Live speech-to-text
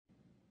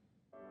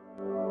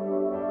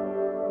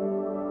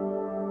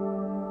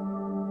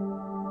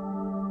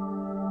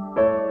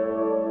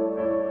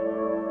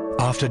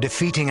After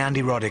defeating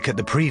Andy Roddick at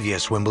the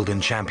previous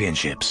Wimbledon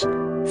Championships,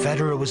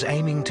 Federer was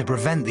aiming to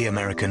prevent the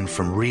American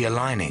from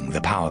realigning the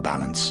power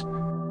balance.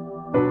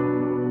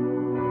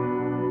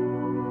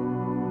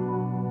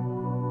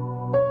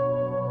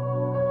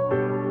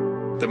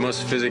 The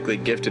most physically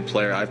gifted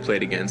player I've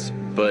played against,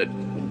 but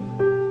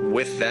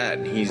with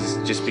that, he's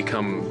just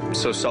become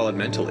so solid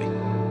mentally.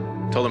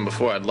 Told him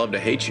before, I'd love to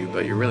hate you,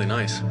 but you're really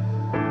nice.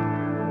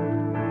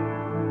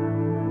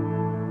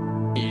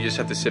 You just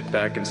have to sit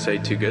back and say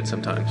too good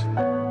sometimes.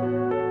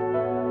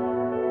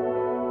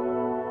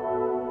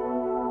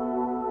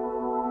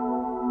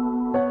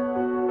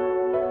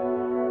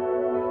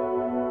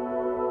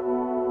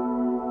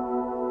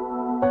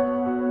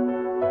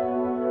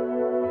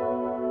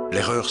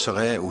 L'erreur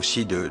serait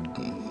aussi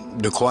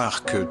de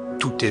croire que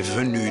tout est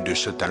venu de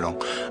ce talent.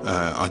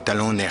 Un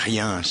talent n'est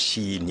rien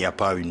s'il n'y a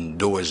pas une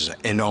dose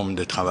énorme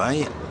de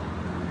travail.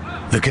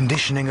 The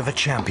conditioning of a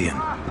champion.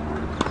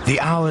 The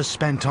hours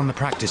spent on the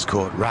practice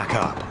court rack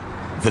up.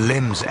 The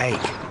limbs ache,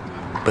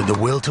 but the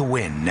will to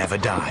win never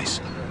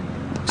dies.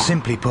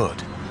 Simply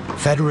put,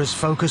 Federer's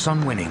focus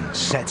on winning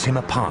sets him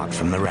apart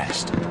from the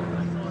rest.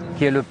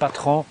 Qui est le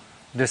patron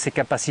de ses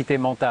capacités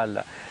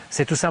mentales.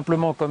 C'est tout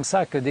simplement comme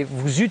ça que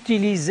vous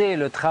utilisez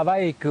le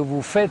travail que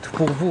vous faites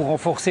pour vous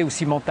renforcer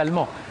aussi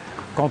mentalement.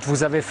 Quand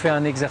vous avez fait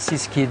un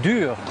exercice qui est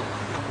dur,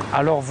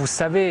 alors vous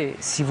savez,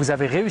 si vous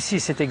avez réussi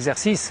cet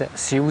exercice,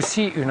 c'est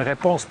aussi une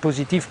réponse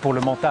positive pour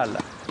le mental.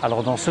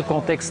 Alors dans ce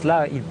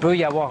contexte-là, il peut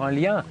y avoir un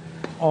lien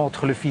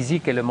entre le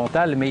physique et le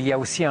mental, mais il y a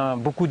aussi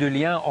beaucoup de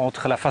liens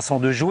entre la façon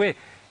de jouer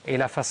et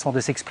la façon de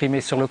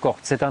s'exprimer sur le court.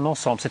 C'est un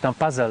ensemble, c'est un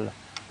puzzle,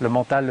 le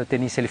mental, le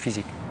tennis et le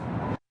physique.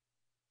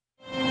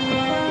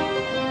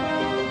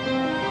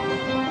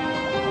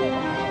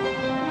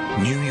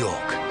 New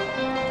York,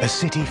 a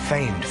city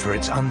famed for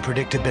its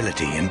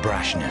unpredictability and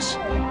brashness.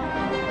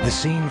 The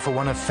scene for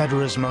one of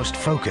Federer's most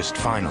focused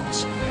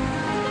finals.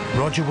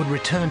 Roger would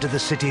return to the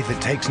city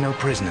that takes no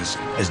prisoners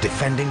as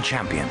defending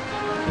champion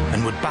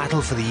and would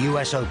battle for the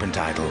US Open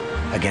title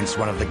against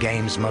one of the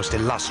game's most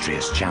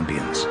illustrious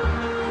champions.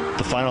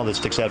 The final that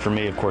sticks out for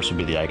me, of course, would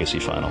be the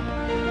Agassi final.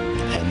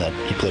 And that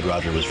he played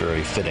Roger was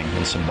very fitting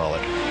and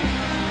symbolic.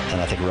 And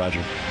I think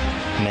Roger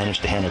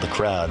managed to handle the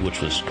crowd,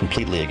 which was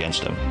completely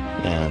against him,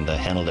 and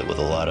handled it with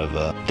a lot of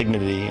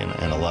dignity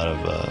and a lot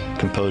of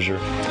composure.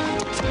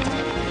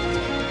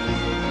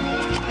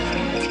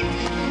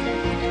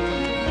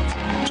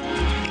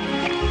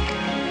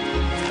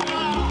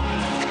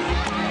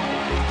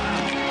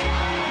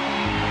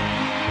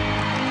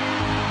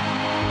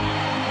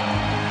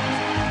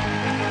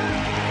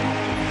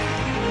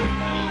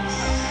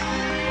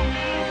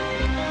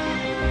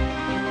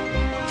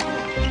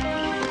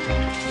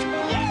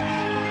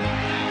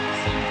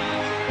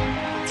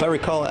 If I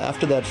recall,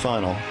 after that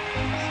final,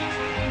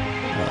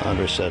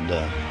 Andre said,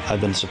 I've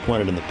been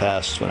disappointed in the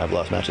past when I've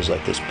lost matches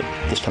like this, but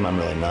this time I'm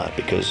really not,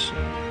 because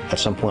at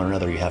some point or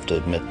another you have to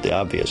admit the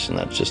obvious, and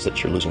that's just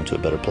that you're losing to a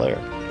better player.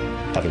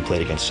 Having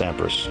played against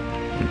Sampras,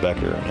 and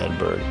Becker, and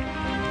Edberg,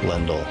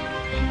 Lendl,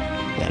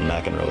 and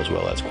McEnroe as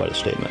well, that's quite a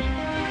statement.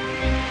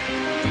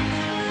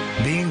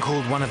 Being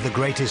called one of the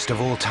greatest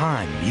of all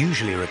time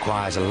usually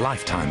requires a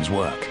lifetime's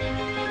work.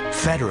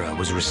 Federer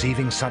was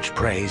receiving such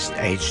praise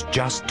aged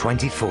just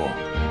 24.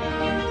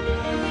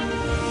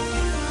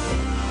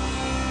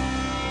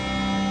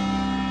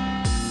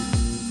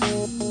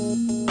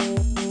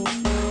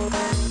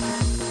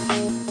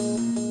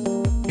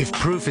 If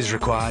proof is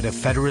required of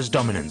Federer's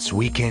dominance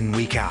week in,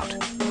 week out,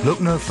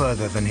 look no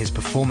further than his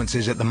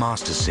performances at the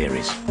Masters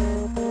Series.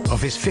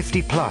 Of his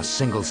 50-plus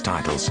singles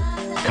titles,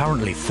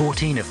 currently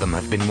 14 of them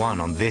have been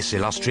won on this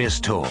illustrious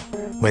tour,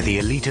 where the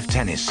elite of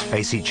tennis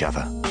face each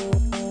other.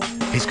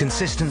 His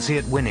consistency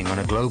at winning on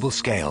a global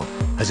scale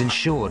has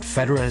ensured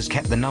Federer has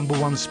kept the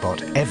 #1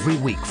 spot every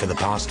week for the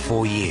past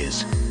 4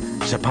 years,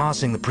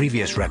 surpassing the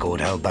previous record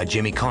held by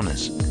Jimmy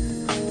Connors.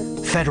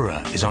 Federer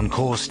is on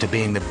course to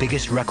being the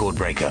biggest record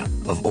breaker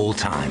of all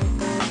time.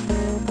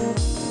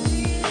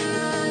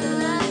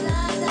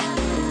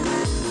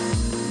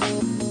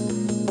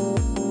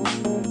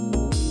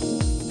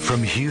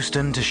 From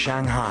Houston to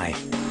Shanghai,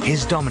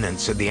 his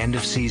dominance at the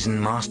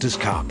end-of-season Masters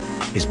Cup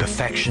is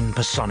perfection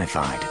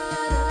personified.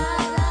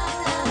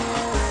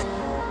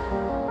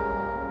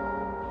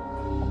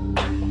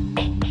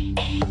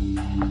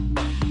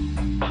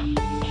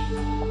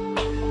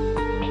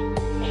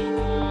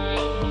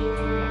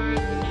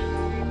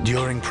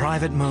 During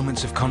private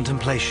moments of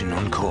contemplation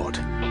on court,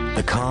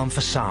 the calm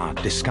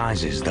facade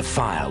disguises the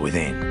fire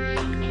within.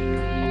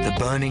 The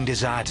burning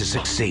desire to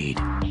succeed,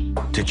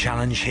 to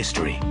challenge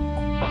history,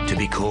 to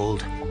be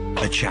called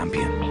a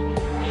champion.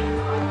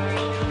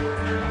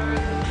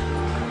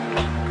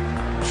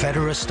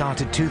 Federer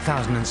started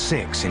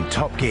 2006 in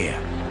top gear,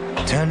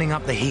 turning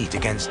up the heat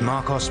against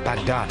Marcos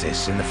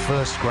Baghdatis in the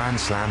first Grand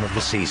Slam of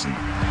the season.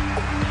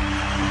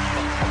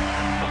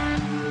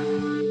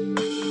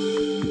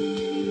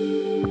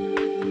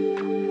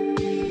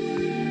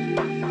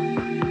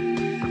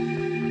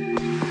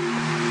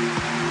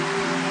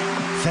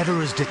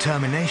 Federer's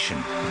determination,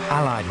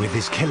 allied with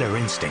his killer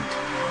instinct,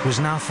 was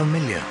now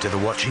familiar to the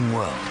watching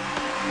world,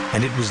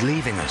 and it was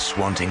leaving us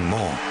wanting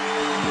more.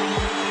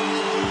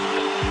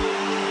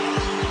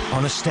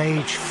 On a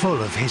stage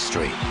full of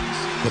history,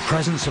 the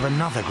presence of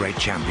another great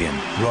champion,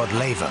 Rod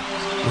Laver,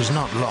 was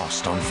not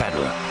lost on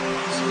Federer.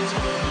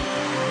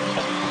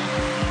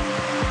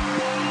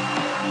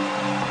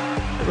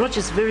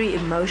 Roger's very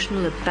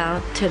emotional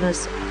about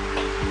tennis.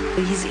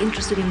 He's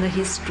interested in the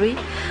history.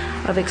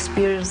 I've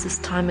experienced this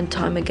time and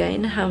time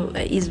again. How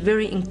he's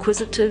very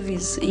inquisitive.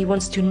 He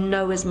wants to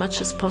know as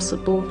much as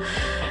possible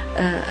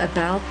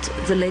about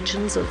the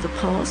legends of the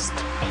past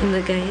in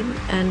the game,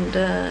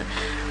 and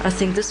I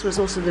think this was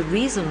also the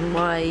reason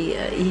why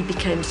he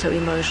became so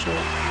emotional.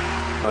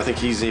 I think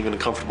he's even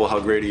comfortable how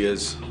great he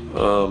is.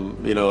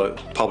 You know,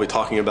 probably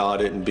talking about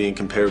it and being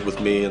compared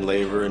with me and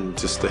Laver and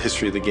just the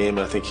history of the game.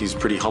 I think he's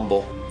pretty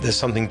humble. There's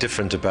something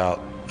different about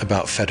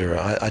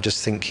Federer. I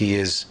just think he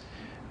is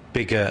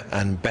bigger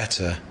and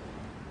better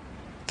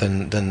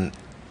than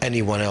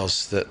anyone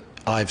else that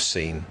I've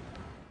seen.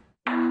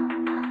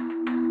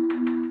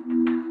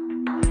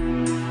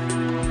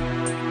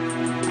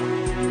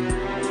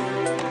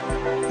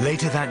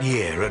 Later that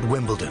year at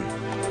Wimbledon,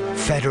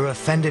 Federer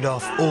fended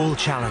off all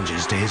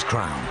challenges to his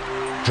crown,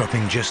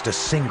 dropping just a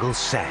single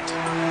set.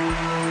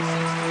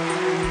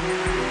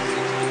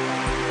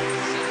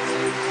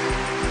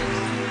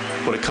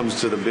 When it comes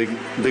to the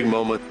big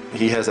moment,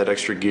 he has that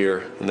extra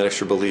gear and that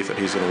extra belief that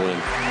he's going to win.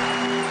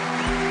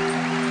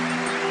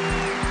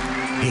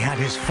 He had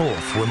his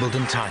 4th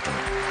Wimbledon title,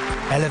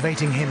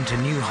 elevating him to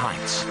new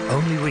heights,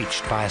 only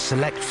reached by a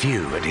select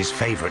few at his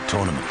favorite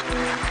tournament.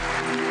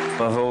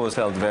 I've always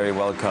felt very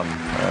welcome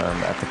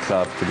at the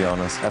club, to be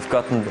honest. I've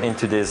gotten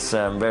into this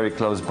very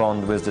close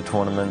bond with the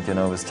tournament, you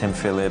know, with Tim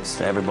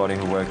Phillips, everybody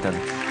who worked at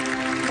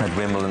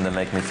Wimbledon. They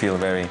make me feel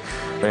very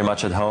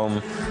much at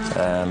home.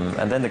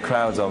 And then the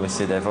crowds,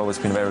 obviously, they've always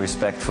been very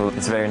respectful.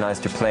 It's very nice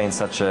to play in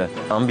such an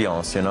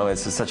ambiance, you know,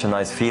 it's such a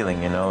nice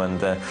feeling, you know, and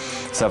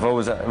so I've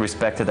always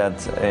respected that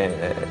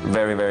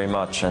very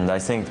much, and I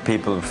think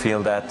people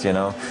feel that, you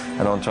know.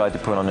 I don't try to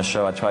put on a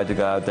show. I try to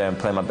go out there and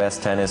play my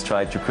best tennis,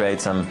 try to create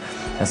some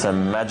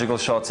magical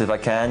shots if I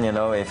can, you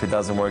know. If it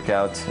doesn't work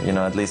out, you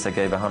know, at least I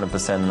gave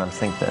 100%, and I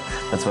think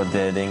that's what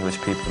the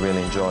English people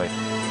really enjoy.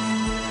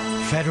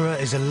 Federer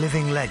is a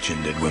living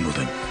legend at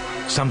Wimbledon,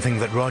 something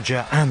that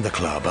Roger and the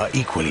club are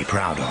equally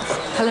proud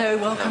of. Hello,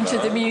 welcome to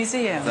the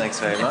museum. Thanks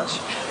very much.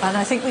 And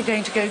I think we're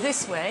going to go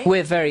this way.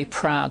 We're very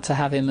proud to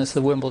have him as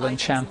the Wimbledon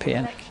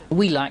champion.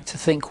 We like to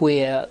think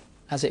we're,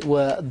 as it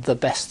were, the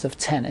best of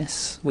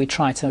tennis. We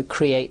try to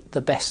create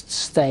the best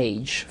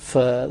stage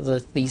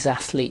for these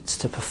athletes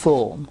to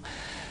perform.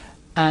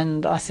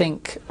 And I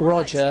think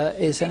Roger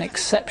is an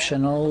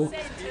exceptional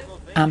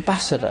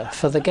ambassador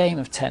for the game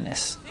of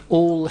tennis.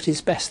 All that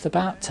is best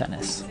about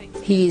tennis.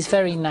 He is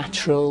very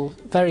natural,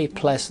 very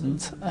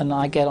pleasant, and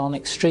I get on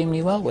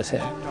extremely well with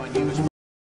him.